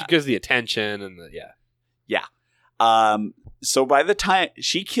with that. Because the attention and Yeah. So by the time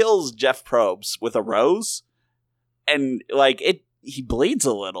she kills Jeff Probst with a rose, and like he bleeds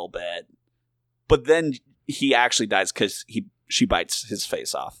a little bit, but then he actually dies because she bites his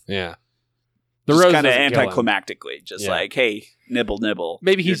face off. Yeah. The rose kind of anticlimactically, just like, hey, nibble, nibble.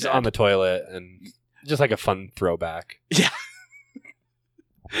 Maybe he's on the toilet and just like a fun throwback. Yeah.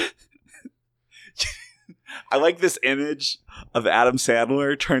 I like this image of Adam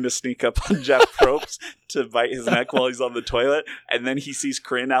Sandler trying to sneak up on Jeff Probst to bite his neck while he's on the toilet, and then he sees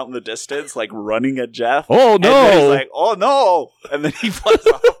Corinne out in the distance, like running at Jeff. Oh no! And he's like, "Oh no!" And then he flies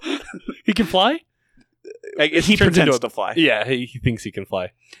off. He can fly. Like, he pretends to fly. Yeah, he thinks he can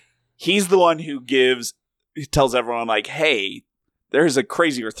fly. He's the one who tells everyone, like, "Hey, there's a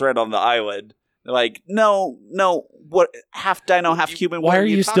crazier threat on the island." They're like, "No, what? Half dino, half human. Why are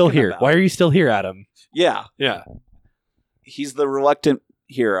you still here? About? Why are you still here, Adam?" Yeah. He's the reluctant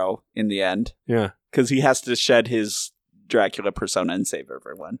hero in the end. Yeah. Because he has to shed his Dracula persona and save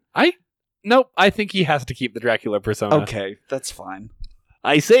everyone. Nope, I think he has to keep the Dracula persona. Okay, that's fine.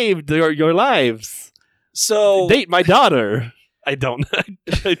 I saved your lives. So... Date my daughter. I don't.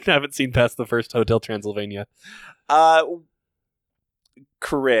 I haven't seen past the first Hotel Transylvania.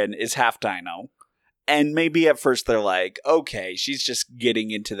 Corinne is half dino. And maybe at first they're like, okay, she's just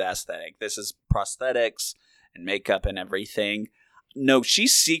getting into the aesthetic. This is prosthetics and makeup and everything. No,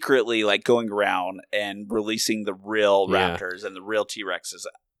 she's secretly like going around and releasing the real Yeah. raptors and the real T-Rexes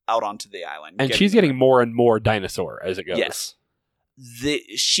out onto the island. And she's getting more and more dinosaur as it goes. Yes.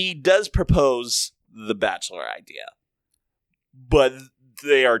 She does propose the Bachelor idea, but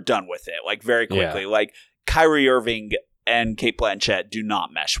they are done with it like very quickly. Yeah. Like Kyrie Irving and Cate Blanchett do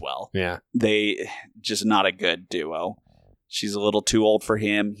not mesh well. Yeah. They just not a good duo. She's a little too old for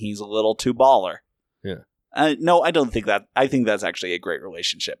him. He's a little too baller. Yeah. No, I don't think that. I think that's actually a great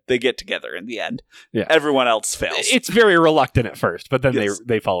relationship. They get together in the end. Yeah. Everyone else fails. It's very reluctant at first, but then Yes.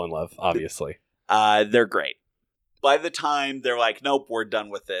 they fall in love, obviously. They're great. By the time they're like, nope, we're done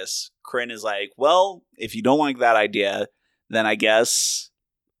with this, Corinne is like, well, if you don't like that idea, then I guess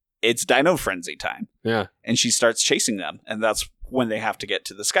it's Dino Frenzy time. Yeah. And she starts chasing them, and that's when they have to get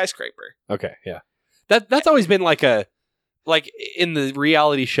to the skyscraper. Okay, yeah. That's always been like in the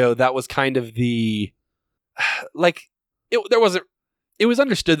reality show, that was kind of the it was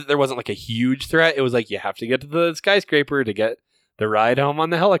understood that there wasn't like a huge threat. It was like you have to get to the skyscraper to get the ride home on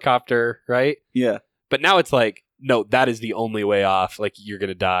the helicopter, right? Yeah. But now it's like, no, that is the only way off. Like, you're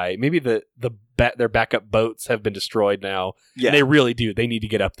gonna die. Maybe their backup boats have been destroyed now. Yeah. And they really do. They need to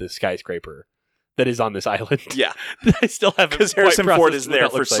get up this skyscraper that is on this island. Yeah. I still haven't Because quite Harrison Ford processed is what there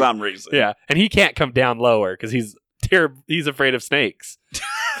that for looks like. some reason. Yeah, and he can't come down lower because he's afraid of snakes.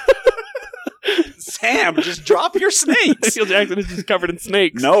 Sam, just drop your snakes. Samuel Jackson is just covered in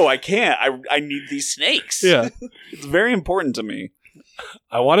snakes. No, I can't. I need these snakes. Yeah. It's very important to me.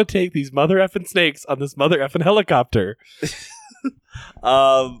 I want to take these mother effing snakes on this mother effing helicopter.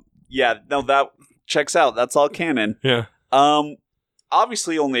 Yeah, no, that checks out. That's all canon. Yeah.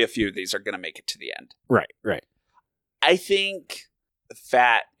 Obviously only a few of these are going to make it to the end. Right. I think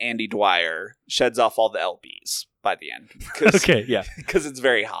fat Andy Dwyer sheds off all the LBs by the end. Okay, yeah. Because it's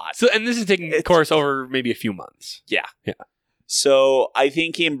very hot. So, and this is taking course over maybe a few months. Yeah. Yeah. So I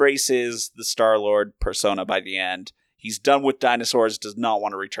think he embraces the Star-Lord persona by the end. He's done with dinosaurs, does not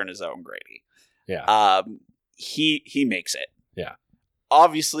want to return his own Grady. Yeah. He makes it. Yeah.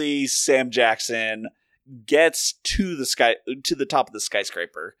 Obviously, Sam Jackson gets to the top of the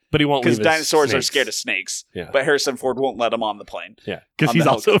skyscraper. But he won't leave Because his dinosaurs are snakes. scared of snakes. Yeah. But Harrison Ford won't let him on the plane. Yeah. Because on he's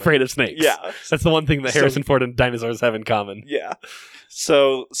the also helicopter. afraid of snakes. Yeah. That's the one thing that So- Harrison Ford and dinosaurs have in common. Yeah.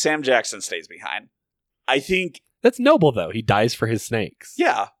 So Sam Jackson stays behind. I think, That's noble, though. He dies for his snakes.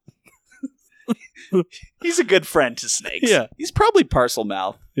 yeah. He's a good friend to snakes. Yeah. He's probably parcel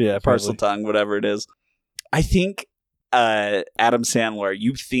mouth. Yeah, Parcel tongue, whatever it is. I think Adam Sandler,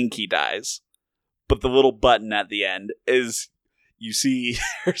 you think he dies, but the little button at the end is you see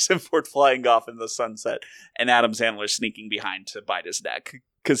Harrison Ford flying off in the sunset and Adam Sandler sneaking behind to bite his neck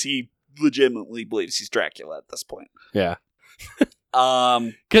because he legitimately believes he's Dracula at this point. Yeah.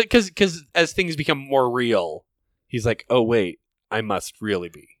 Because Because as things become more real, he's like, oh, wait, I must really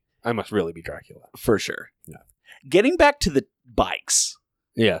be Dracula. for sure. Yeah. Getting back to the bikes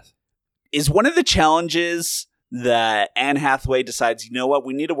Yes. is one of the challenges that Anne Hathaway decides, you know what,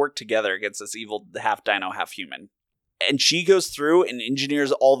 we need to work together against this evil half dino, half human. And she goes through and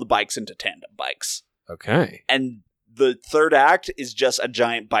engineers all the bikes into tandem bikes. Okay. And the third act is just a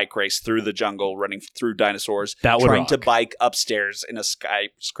giant bike race through the jungle, running through dinosaurs, That would trying to rock. bike upstairs in a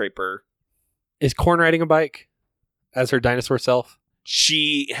skyscraper. Is Korn riding a bike as her dinosaur self?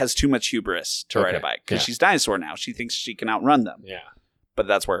 She has too much hubris to ride a Okay, bike because yeah. she's dinosaur now. She thinks she can outrun them, Yeah. but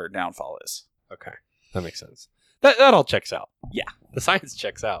that's where her downfall is. Okay. That makes sense. That all checks out. Yeah. The science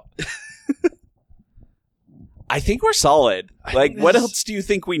checks out. I think we're solid. I Like, think what this- else do you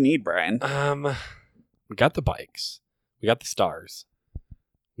think we need, Brian? We got the bikes. We got the stars.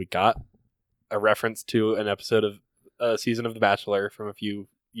 We got a reference to an episode of a season of The Bachelor from a few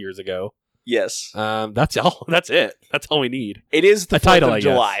years ago. Yes. That's all. That's it. That's all we need. It is the A 4th title, of I guess.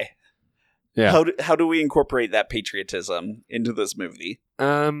 July. Yeah. How do we incorporate that patriotism into this movie?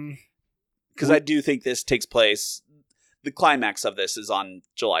 Um. Because I do think this takes place. The climax of this is on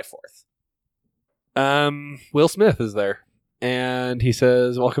July 4th. Will Smith is there, and he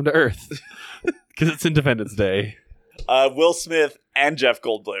says, "Welcome to Earth," because it's Independence Day. Will Smith and Jeff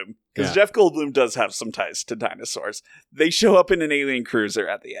Goldblum. Because Yeah. Jeff Goldblum does have some ties to dinosaurs. They show up in an alien cruiser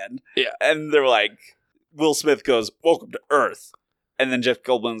at the end. Yeah. And they're like, Will Smith goes, "Welcome to Earth." And then Jeff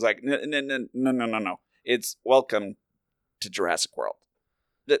Goldblum's like, no. It's welcome to Jurassic World.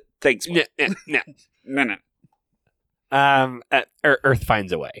 Thanks, Will. No. Earth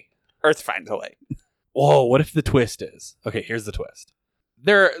finds a way. Earth finds a way. Whoa! What if the twist is okay? Here's the twist.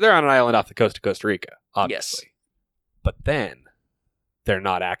 They're on an island off the coast of Costa Rica, obviously, but then they're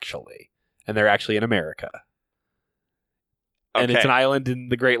not actually, and they're actually in America, and it's Okay. an island in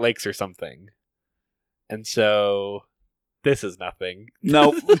the Great Lakes or something. And so This is nothing.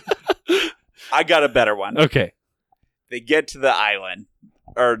 Nope. I got a better one. Okay. They get to the island,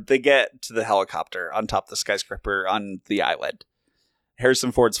 or they get to the helicopter on top of the skyscraper on the island.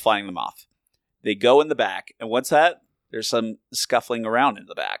 Harrison Ford's flying them off. They go in the back, and what's that? There's some scuffling around in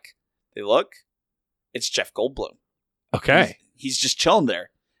the back. They look. It's Jeff Goldblum. Okay. He's just chilling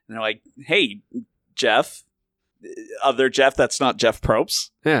there. And they're like, hey, Jeff. Other Jeff, that's not Jeff Probst.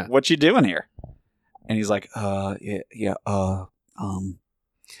 Yeah. What you doing here? And he's like, I'm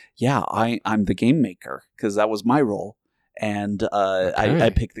the game maker, because that was my role. And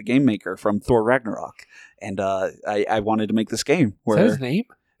I picked the game maker from Thor Ragnarok. And I wanted to make this game. Is that his name?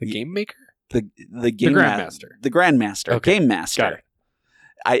 The game maker? The game Grandmaster. The Grandmaster. Okay. Game Master. Got it.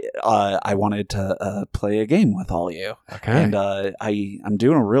 I wanted to play a game with all you. Okay. And I'm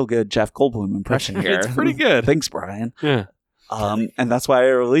doing a real good Jeff Goldblum impression here. It's pretty good. Thanks, Brian. Yeah. And that's why I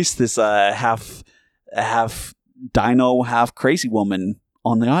released this half dino, half crazy woman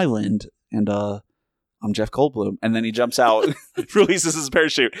on the island. And I'm Jeff Goldblum. And then he jumps out, releases his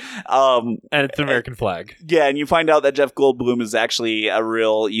parachute. And it's an American flag. Yeah, and you find out that Jeff Goldblum is actually a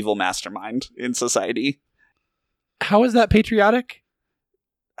real evil mastermind in society. How is that patriotic?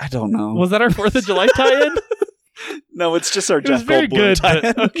 I don't know. Was that our 4th of July tie-in? No, it's just our It was Jeff very Goldblum good.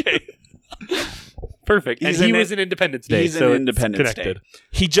 tie-in. Okay. Perfect. And he was an Independence Day. He's so an it's Independence Day. connected.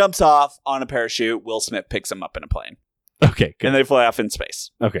 He jumps off on a parachute. Will Smith picks him up in a plane. Okay, good. And they fly off in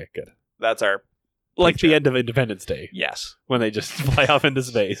space. Okay, good. That's our... Like picture. the end of Independence Day, Yes. when they just fly off into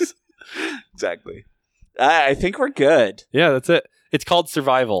space. Exactly. I think we're good. Yeah, that's it. It's called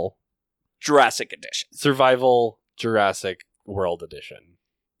Survival. Jurassic Edition. Survival Jurassic World Edition.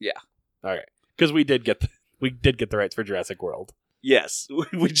 Yeah. All right. Because we did get the rights for Jurassic World, Yes.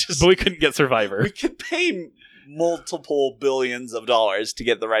 We just... but we couldn't get Survivor. We could pay multiple billions of dollars to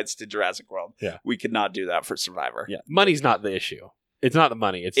get the rights to Jurassic World. Yeah. We could not do that for Survivor. Yeah, money's not the issue. It's not the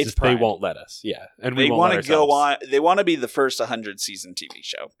money. It's just pride. they won't let us. Yeah, and we They won't want let to go ourselves. on. They want to be the first 100-season TV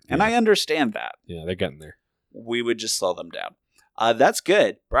show. And Yeah. I understand that. Yeah, they're getting there. We would just slow them down. That's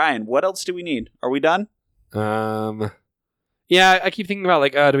good. Brian, what else do we need? Are we done? Yeah, I keep thinking about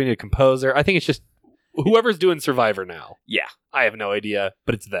like, do we need a composer? I think it's just whoever's doing Survivor now. Yeah. I have no idea,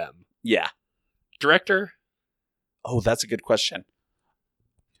 but it's them. Yeah. Director? Oh, that's a good question.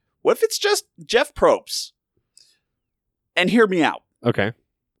 What if it's just Jeff Probst? And hear me out. Okay.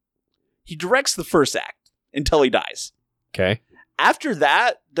 He directs the first act until he dies. Okay. After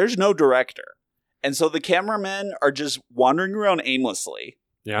that, there's no director. And so the cameramen are just wandering around aimlessly.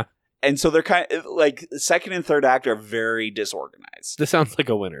 Yeah. And so they're kind of like second and third act are very disorganized. This sounds like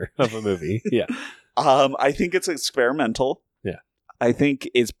a winner of a movie. Yeah. I think it's experimental. Yeah. I think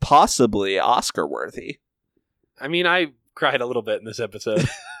it's possibly Oscar worthy. I mean, I cried a little bit in this episode.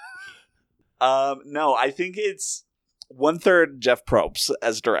 No, I think it's 1/3 Jeff Probst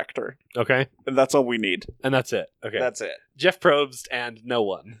as director. Okay. And that's all we need. And that's it. Okay. That's it. Jeff Probst and no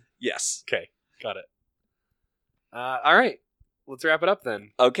one. Yes. Okay. Got it. All right. Let's wrap it up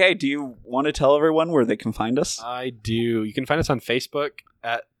then. Okay, do you want to tell everyone where they can find us? I do. You can find us on Facebook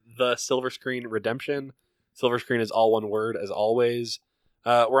at The Silver Screen Redemption. Silver Screen is all one word, as always.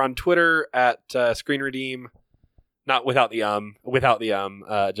 We're on Twitter at Screen Redeem. Not without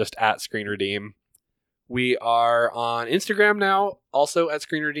the just at Screen Redeem. We are on Instagram now, also at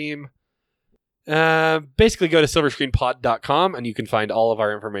Screen Redeem. Basically go to silverscreenpod.com and you can find all of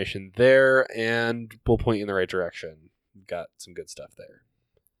our information there, and we'll point you in the right direction. We've got some good stuff there.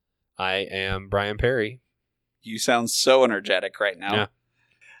 I am Brian Perry. You sound so energetic right now. Yeah.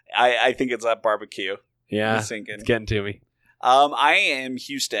 I think it's that barbecue. Yeah, It's sinking. it's getting to me. I am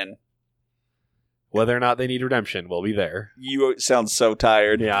Houston. Whether or not they need redemption, we'll be there. You sound so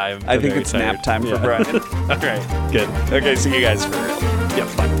tired. Yeah, I think it's nap time for Brian. All right, good. Okay, see you guys for real.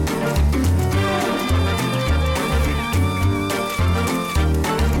 Yep, bye.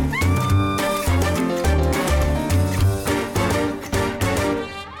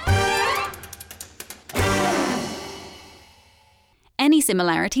 Any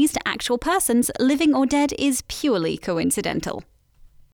similarities to actual persons, living or dead, is purely coincidental.